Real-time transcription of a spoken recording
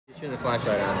Turn the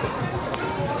flashlight on.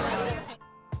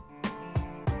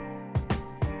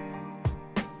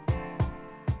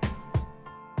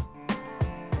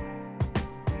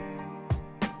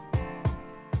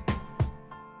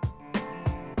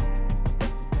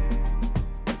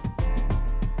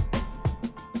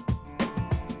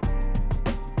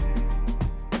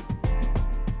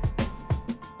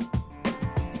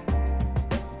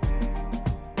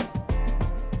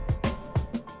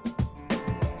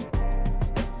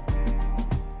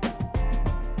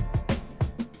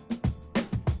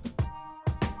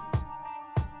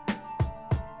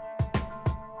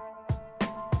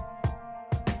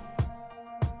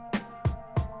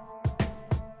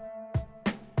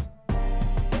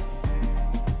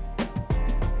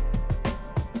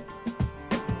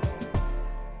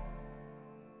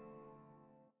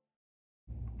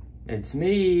 It's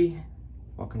me.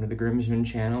 Welcome to the Groomsman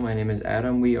channel. My name is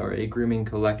Adam. We are a grooming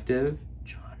collective,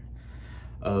 John,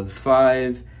 of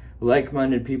 5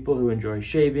 like-minded people who enjoy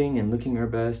shaving and looking our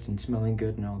best and smelling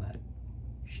good and all that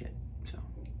shit. So,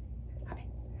 hi.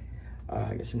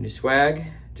 I got some new swag.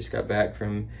 Just got back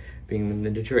from being in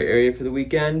the Detroit area for the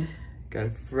weekend. Got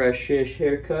a fresh-ish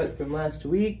haircut from last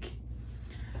week.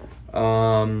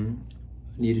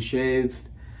 Need a shave.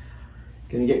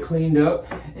 Gonna get cleaned up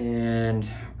and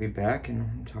I'll be back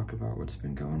and talk about what's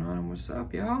been going on and what's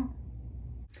up, y'all. All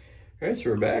right,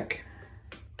 so we're back.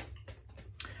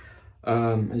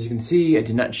 As you can see, I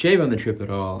did not shave on the trip at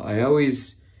all. I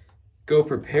always go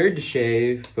prepared to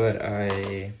shave, but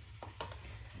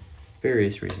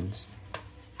various reasons.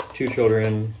 2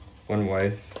 children, 1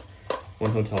 wife,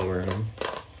 1 hotel room.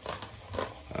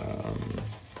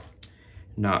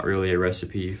 Not really a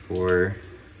recipe for,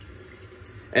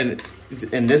 and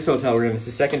in this hotel room, it's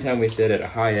the second time we stayed at a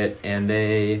Hyatt, and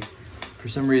they, for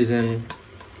some reason,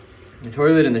 the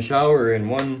toilet and the shower are in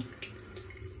one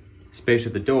space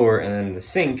with the door, and then the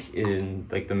sink in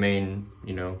like the main,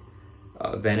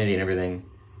 vanity and everything.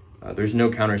 There's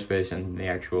no counter space in the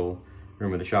actual room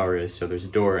where the shower is, so there's a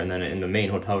door, and then in the main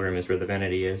hotel room is where the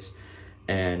vanity is,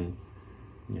 and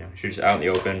she's just out in the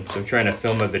open. So I'm trying to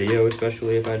film a video,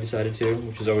 especially if I decided to,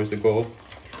 which is always the goal.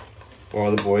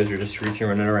 While the boys are just screeching,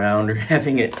 running around, or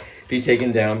having it be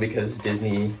taken down because there's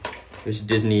a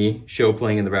Disney show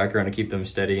playing in the background to keep them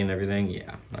steady and everything.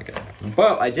 Yeah, not gonna happen.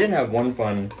 But I did have one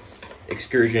fun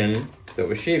excursion that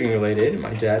was shaving related.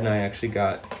 My dad and I actually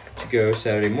got to go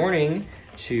Saturday morning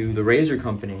to the razor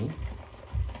company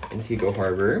in Eagle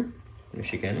Harbor,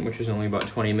 Michigan, which was only about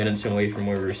 20 minutes away from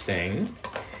where we were staying.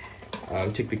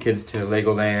 We took the kids to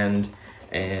Legoland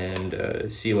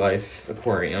and Sea Life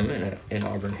Aquarium in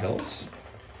Auburn Hills.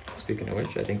 Speaking of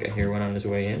which, I think I hear one on his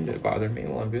way in to bother me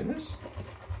while I'm doing this.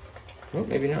 Well,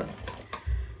 maybe not.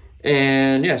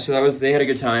 And yeah, so they had a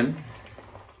good time.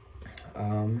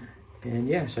 And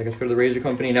yeah, so I got to go to the razor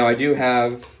company. Now I do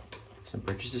have some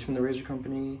purchases from the razor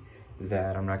company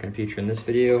that I'm not going to feature in this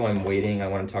video. I'm waiting. I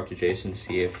want to talk to Jason to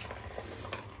see if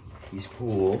he's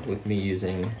cool with me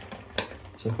using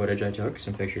some footage I took,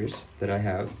 some pictures that I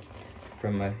have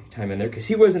from my time in there, because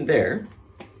he wasn't there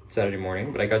Saturday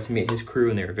morning, but I got to meet his crew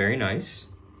and they were very nice.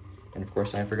 And of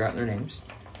course I've forgotten their names.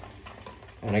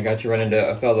 And I got to run into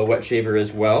a fellow wet shaver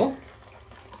as well.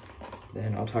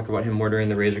 Then I'll talk about him more during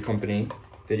the razor company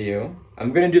video.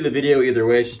 I'm gonna do the video either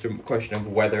way. It's just a question of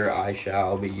whether I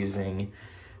shall be using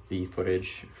the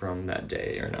footage from that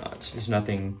day or not. There's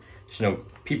no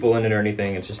people in it or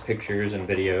anything. It's just pictures and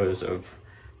videos of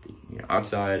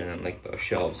outside and like the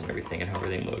shelves and everything and how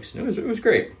everything looks. And it was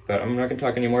great, but I'm not gonna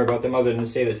talk anymore about them other than to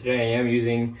say that today I am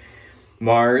using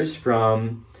Mars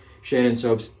from Shannon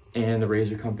Soaps and the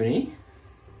razor company.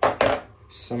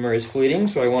 Summer is fleeting,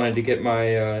 so I wanted to get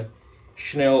my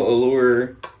Chanel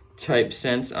Allure type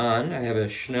scents on. I have a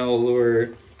Chanel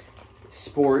Allure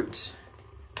Sport,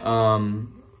 Chanel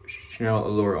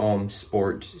Allure Homme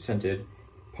Sport scented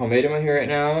pomade in my hair right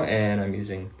now, and I'm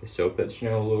using the soap that's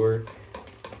Chanel Allure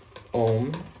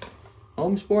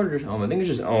Homme Sport or just Homme? I think it's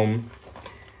just Homme.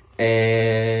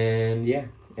 And yeah,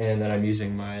 and then I'm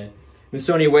using my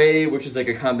Missoni Wave, which is like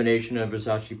a combination of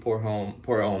Versace Pour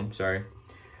Homme, sorry.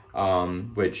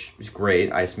 Which is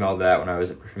great. I smelled that when I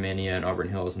was at Perfumania in Auburn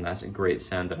Hills, and that's a great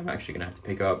scent that I'm actually gonna have to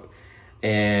pick up.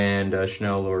 And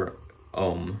Chanel Allure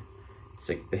Homme. It's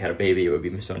like they had a baby, it would be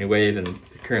Missoni Wave, and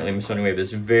currently Missoni Wave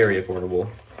is very affordable.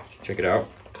 So check it out.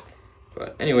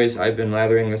 But anyways, I've been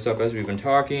lathering this up as we've been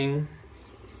talking.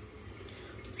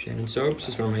 Shannon Soaps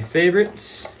is one of my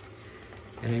favorites.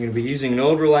 And I'm going to be using an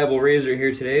old reliable razor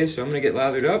here today, so I'm going to get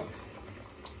lathered up.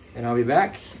 And I'll be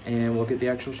back, and we'll get the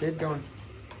actual shave going.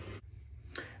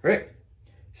 All right,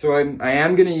 so I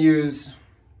am going to use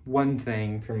one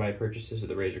thing for my purchases at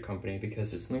the razor company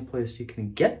because it's the only place you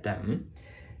can get them,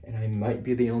 and I might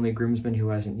be the only groomsman who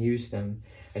hasn't used them.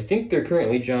 I think they're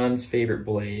currently John's favorite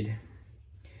blade.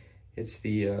 It's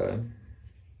the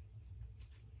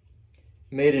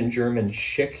made in German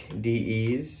Schick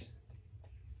DEs.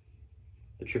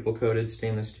 The triple coated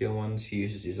stainless steel ones. He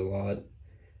uses these a lot.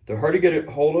 They're hard to get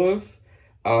a hold of.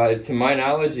 To my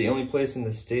knowledge, the only place in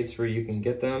the States where you can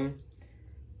get them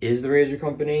is the razor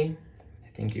company. I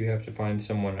think you have to find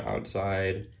someone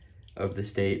outside of the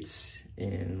States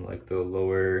in like the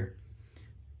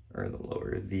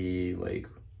like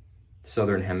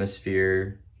southern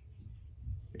hemisphere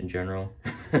in general.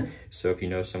 So if you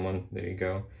know someone, there you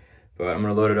go. But I'm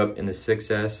gonna load it up in the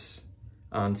 6S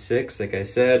on 6, like I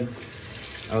said.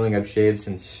 I don't think I've shaved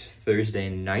since Thursday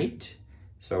night,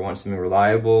 so I want something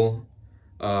reliable.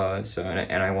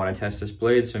 And I want to test this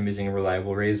blade, so I'm using a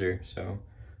reliable razor. So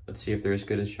let's see if they're as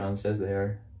good as Sean says they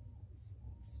are.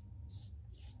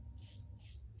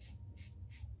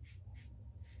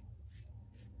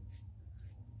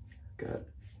 Got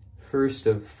first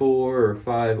of 4 or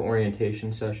 5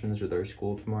 orientation sessions with our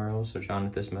school tomorrow. So John,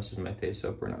 if this messes my face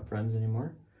up, we're not friends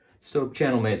anymore. Still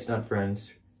channel mates, not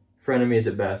friends. Frenemies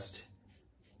at best.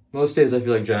 Most days I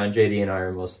feel like John, JD, and I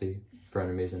are mostly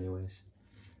frenemies anyways.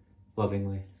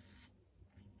 Lovingly.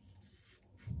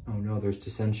 Oh no, there's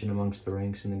dissension amongst the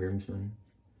ranks in the groomsmen.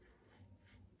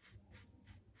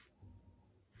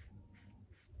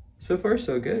 So far,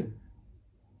 so good.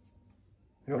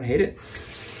 I don't hate it.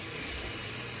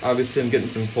 Obviously, I'm getting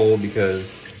some pull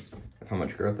because of how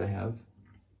much growth I have.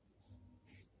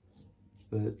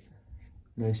 But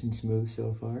nice and smooth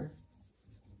so far.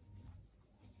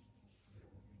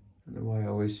 I don't know why I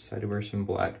always decide to wear some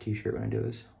black t-shirt when I do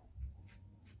this.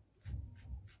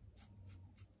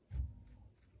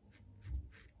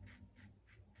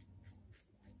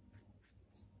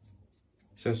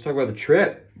 So let's talk about the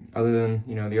trip, other than,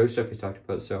 you know, the other stuff we talked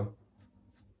about. So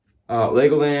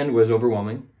Legoland was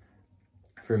overwhelming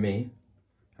for me,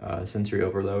 sensory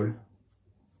overload.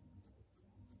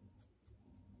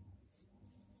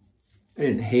 I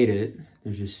didn't hate it.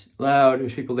 There's just loud,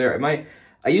 there's people there.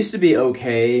 I used to be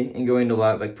okay in going to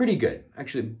loud, like pretty good,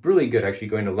 actually really good actually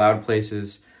going to loud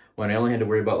places when I only had to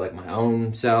worry about like my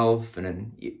own self and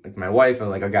then like my wife,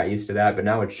 and like I got used to that. But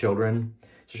now with children,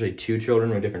 especially 2 children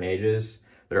with different ages,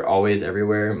 they're always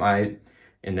everywhere.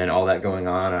 And then all that going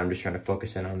on, I'm just trying to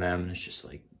focus in on them, and it's just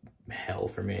like hell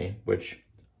for me, which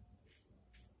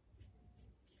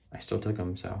I still took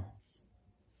them, so.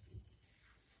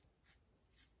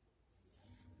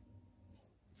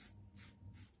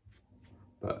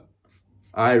 But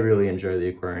I really enjoy the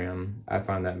aquarium. I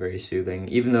found that very soothing,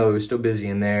 even though it was still busy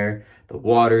in there. The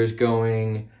water's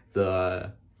going,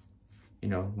 the, you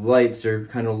know, lights are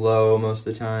kind of low most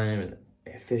of the time, and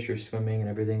fish are swimming and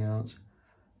everything else.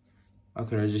 I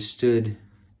could have just stood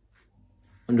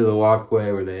under the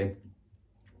walkway where they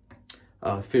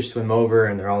fish swim over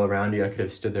and they're all around you. I could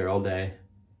have stood there all day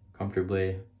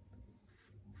comfortably,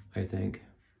 I think.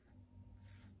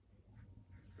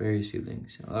 Very soothing.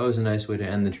 So that was a nice way to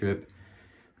end the trip.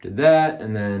 We did that,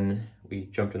 and then we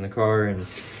jumped in the car and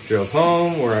drove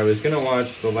home, where I was gonna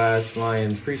watch the last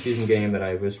Lions preseason game that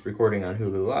I was recording on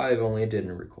Hulu Live, only it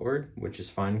didn't record, which is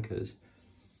fine because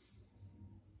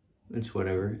it's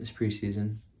whatever, it's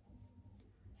preseason.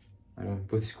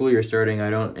 With the school year starting, I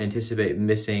don't anticipate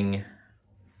missing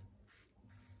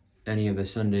any of the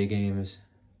Sunday games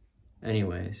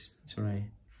anyways. That's when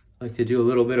I like to do a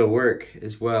little bit of work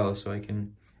as well, so I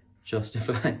can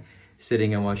justify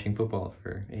sitting and watching football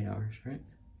for 8 hours, right?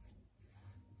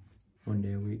 1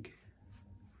 day a week.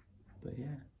 But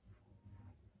yeah.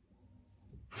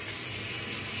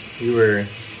 We were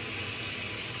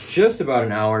just about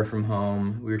an hour from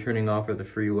home. We were turning off of the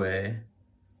freeway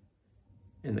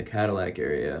in the Cadillac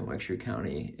area, Wexford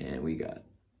County, and we got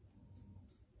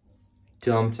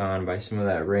dumped on by some of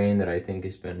that rain that I think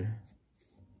has been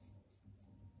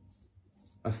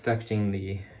affecting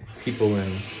the people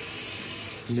in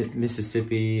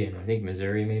Mississippi and I think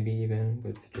Missouri maybe even,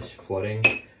 with just flooding.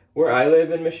 Where I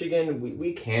live in Michigan,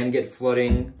 we can get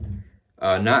flooding.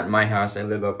 Not in my house, I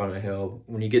live up on a hill.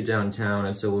 When you get downtown,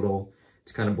 it's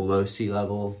kind of below sea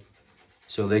level.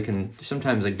 So they can,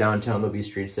 sometimes like downtown, there'll be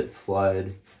streets that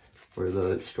flood where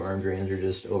the storm drains are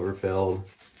just overfilled.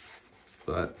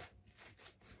 But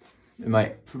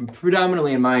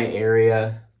predominantly in my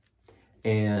area,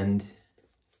 and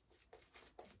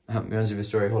reminds me of a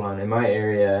story, hold on. In my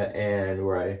area and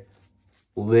where I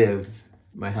live,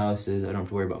 my house is, I don't have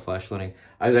to worry about flash flooding.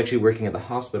 I was actually working at the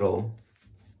hospital,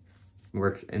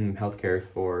 worked in healthcare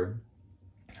for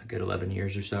a good 11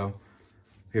 years or so.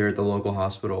 here at the local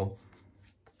hospital.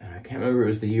 And I can't remember if it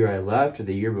was the year I left or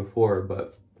the year before,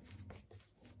 but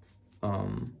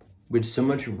with so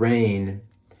much rain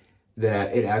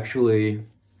that it actually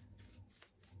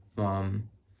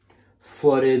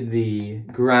flooded the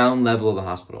ground level of the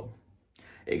hospital.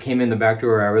 It came in the back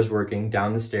door where I was working,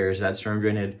 down the stairs. That storm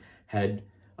drain had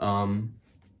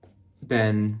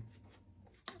been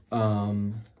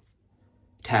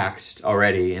taxed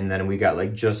already, and then we got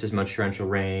like just as much torrential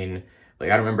rain. Like,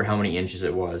 I don't remember how many inches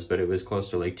it was, but it was close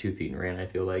to like 2 feet in rain, I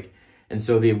feel like. And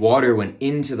so the water went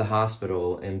into the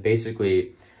hospital, and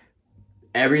basically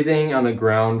everything on the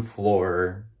ground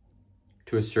floor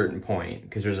to a certain point,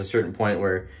 because there's a certain point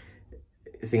where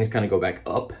things kind of go back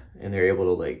up and they're able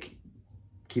to like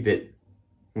keep it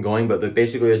going. But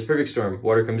basically there's a perfect storm.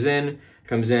 Water comes in.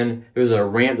 There's a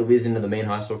ramp that leads into the main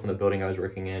hospital from the building I was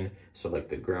working in. So like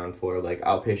the ground floor, like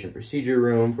outpatient procedure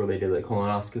room where they did like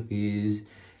colonoscopies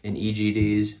and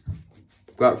EGDs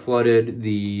got flooded.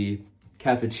 The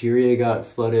cafeteria got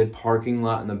flooded. Parking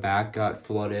lot in the back got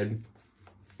flooded.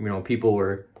 You know, people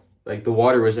were like, the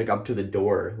water was like up to the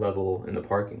door level in the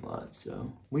parking lot.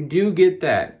 So we do get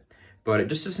that, but it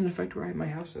just doesn't affect where my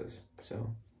house is.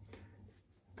 So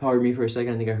pardon me for a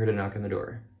second. I think I heard a knock on the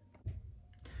door.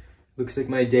 Looks like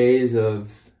my days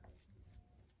of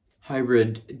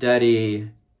hybrid daddy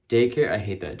daycare. I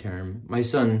hate that term. My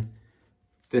son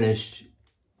finished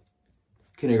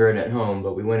kindergarten at home,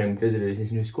 but we went and visited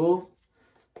his new school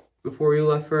before we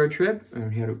left for our trip,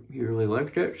 and he really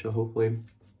liked it. So hopefully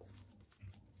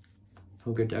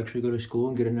he'll get to actually go to school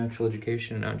and get an actual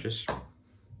education and not just,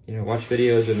 you know, watch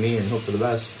videos with me and hope for the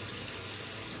best.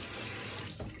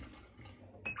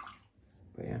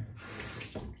 But yeah.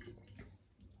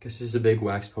 Guess this is a big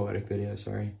wax poetic video,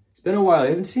 sorry. It's been a while. You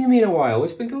haven't seen me in a while.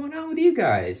 What's been going on with you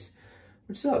guys?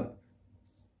 What's up?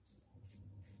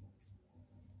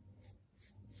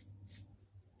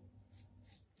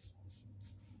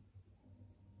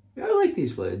 Yeah, I like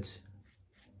these blades.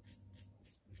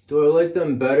 Do I like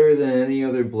them better than any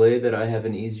other blade that I have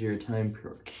an easier time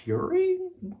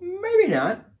procuring? Maybe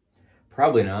not.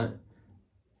 Probably not.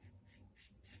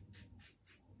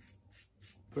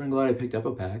 But I'm glad I picked up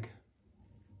a pack.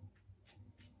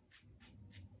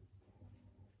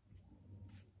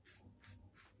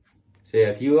 So yeah,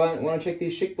 if you want to check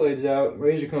these Schick blades out,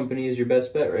 Razor Company is your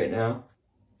best bet right now.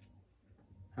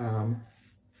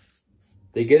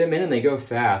 They get them in and they go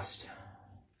fast.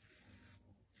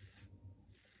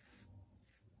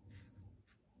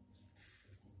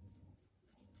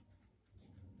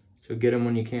 So get them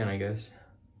when you can, I guess.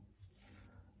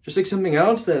 Just like something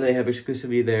else that they have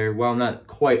exclusively there, well, not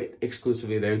quite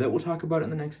exclusively there, that we'll talk about in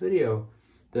the next video,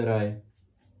 that I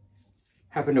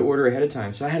happened to order ahead of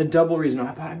time. So I had a double reason.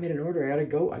 I made an order. I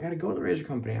gotta go to the Razor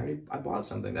Company. I bought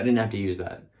something. I didn't have to use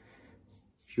that.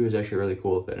 She was actually really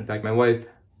cool with it. In fact, my wife,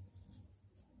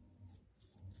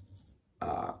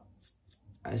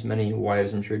 as many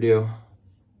wives I'm sure do,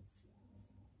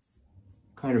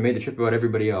 kind of made the trip about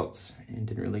everybody else and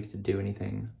didn't really get to do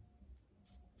anything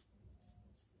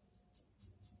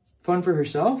fun for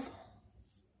herself.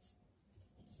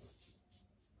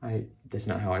 That's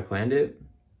not how I planned it.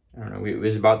 I don't know, it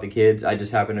was about the kids. I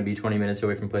just happened to be 20 minutes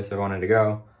away from the place I wanted to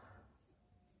go.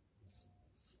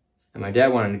 And my dad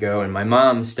wanted to go, and my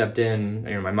mom stepped in.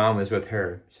 You know, my mom was with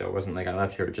her, so it wasn't like I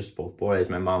left her with just both boys.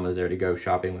 My mom was there to go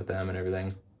shopping with them and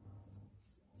everything.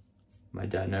 My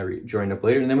dad and I joined up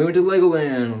later, and then we went to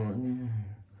Legoland.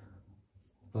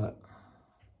 But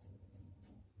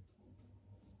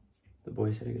the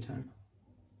boys had a good time.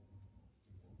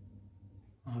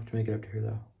 I'll have to make it up to her,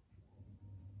 though.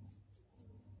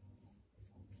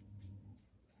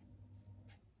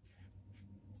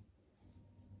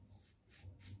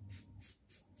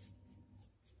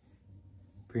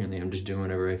 Apparently, I'm just doing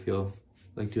whatever I feel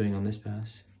like doing on this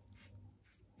pass.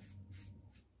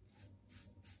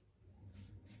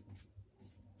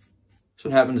 That's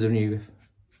what happens when you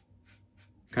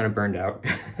kind of burned out.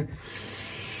 And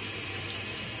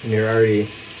you're already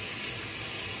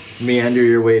meander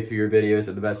your way through your videos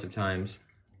at the best of times.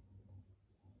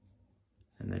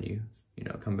 And then you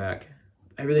know, come back.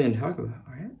 Everything to talk about,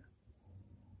 all right?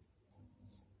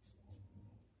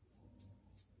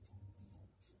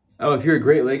 Oh, if you're a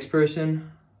Great Lakes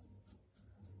person,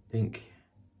 I think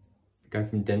the guy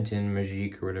from Denton,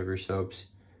 Magique, or whatever soaps,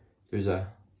 there's a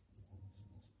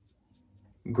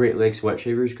Great Lakes Wet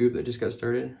Shavers group that just got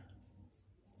started.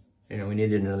 You know, we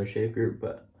needed another shave group,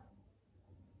 but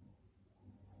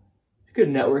it's good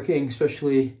networking,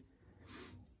 especially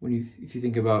when if you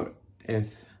think about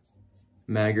if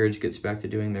Maggard's gets back to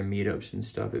doing their meetups and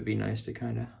stuff, it'd be nice to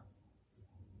kind of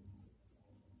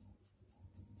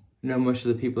know most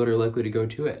of the people that are likely to go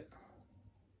to it.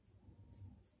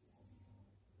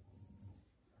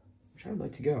 Which I'd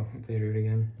like to go if they do it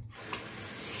again.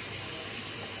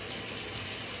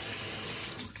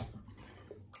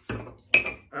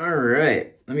 All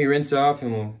right, let me rinse off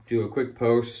and we'll do a quick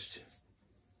post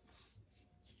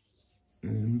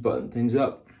and button things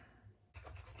up.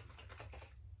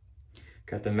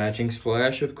 Got the matching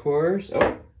splash, of course.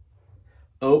 I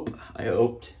oped.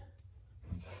 If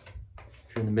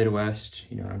you're in the Midwest,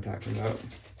 you know what I'm talking about.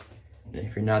 And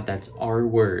if you're not, that's our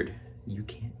word. You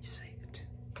can't say it.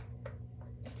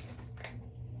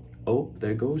 Oh,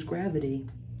 there goes gravity.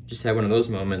 Just had one of those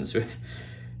moments with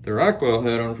the Rockwell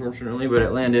head, unfortunately, but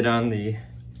it landed on the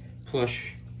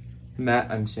plush mat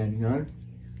I'm standing on.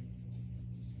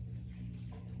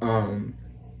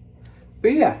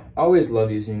 But yeah, always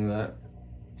love using that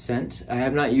scent. I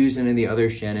have not used any of the other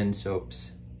Shannon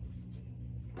soaps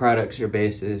products or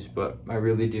bases, but I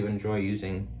really do enjoy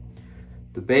using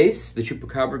the base, the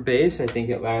Chupacabra base. I think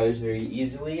it lathers very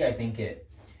easily. I think it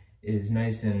is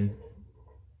nice and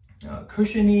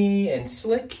cushiony and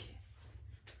slick.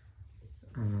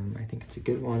 I think it's a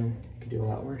good one. Could do a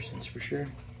lot worse, that's for sure.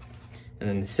 And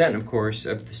then the scent, of course,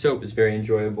 of the soap is very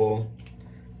enjoyable.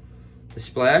 The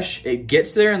splash, it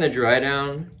gets there in the dry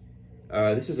down.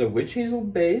 This is a witch hazel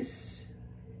base.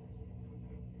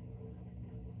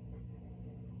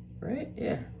 Right?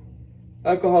 Yeah.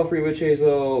 Alcohol-free witch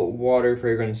hazel, water,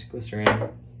 fragrance, glycerin.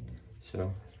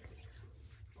 So,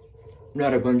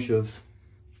 not a bunch of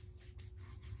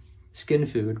skin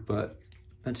food, but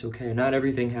that's okay. Not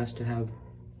everything has to have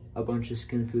a bunch of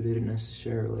skin food in it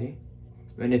necessarily.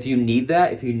 And if you need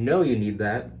that, if you know you need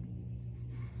that,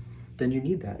 then you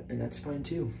need that, and that's fine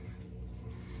too.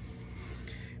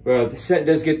 Well, the scent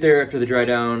does get there after the dry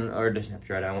down, or it doesn't have to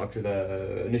dry down, after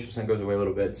the initial scent goes away a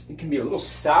little bit. It can be a little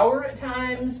sour at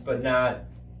times, but not,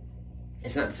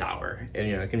 it's not sour. And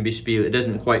you know, it can be spew. It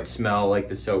doesn't quite smell like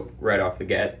the soap right off the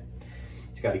get.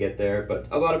 It's got to get there, but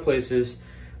a lot of places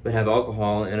that have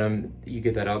alcohol in them, you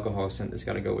get that alcohol scent that's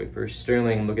got to go away first.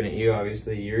 Sterling, I'm looking at you,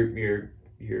 obviously, your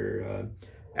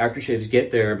aftershaves get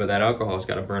there, but that alcohol's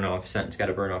got to burn off, scent's got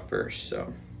to burn off first,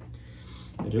 so.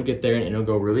 It'll get there and it'll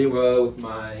go really well with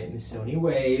my Missoni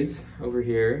Wave over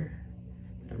here.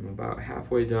 I'm about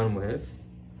halfway done with.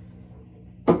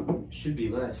 Should be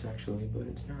less actually, but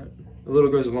it's not. A little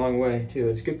goes a long way too.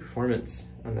 It's good performance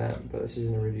on that, but this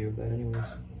isn't a review of that anyways.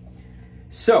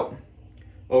 So,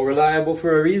 all reliable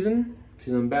for a reason.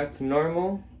 Feeling back to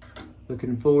normal.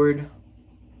 Looking forward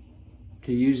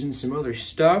to using some other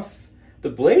stuff. The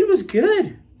blade was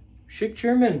good. Schick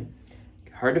German.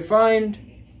 Hard to find.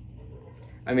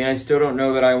 I mean, I still don't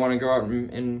know that I want to go out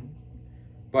and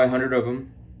buy 100 of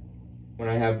them when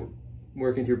I have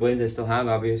working through blades I still have,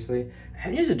 obviously. I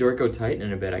haven't used a Dorco Titan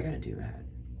in a bit. I gotta do that.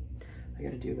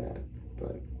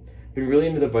 But I've been really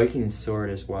into the Viking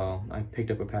sword as well. I picked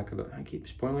up a pack of those. I keep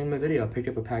spoiling my video. I picked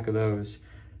up a pack of those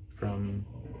from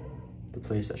the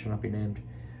place that shall not be named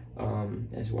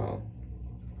as well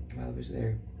while I was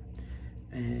there.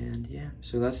 And yeah,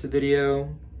 so that's the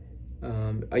video.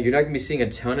 You're not gonna be seeing a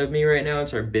ton of me right now.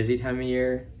 It's our busy time of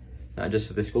year, not just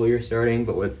with the school year starting,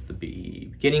 but with the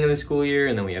beginning of the school year,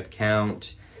 and then we have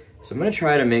count. So I'm gonna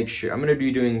try to make sure, I'm gonna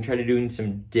be try to do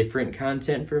some different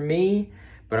content for me,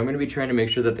 but I'm gonna be trying to make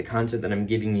sure that the content that I'm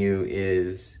giving you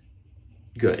is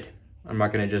good. I'm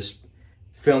not gonna just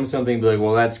film something and be like,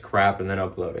 well, that's crap, and then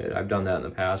upload it. I've done that in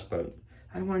the past, but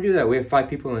I don't wanna do that. We have 5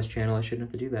 people on this channel. I shouldn't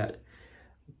have to do that.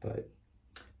 But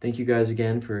thank you guys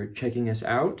again for checking us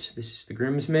out. This is the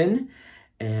Groomsmen,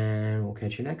 and we'll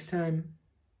catch you next time.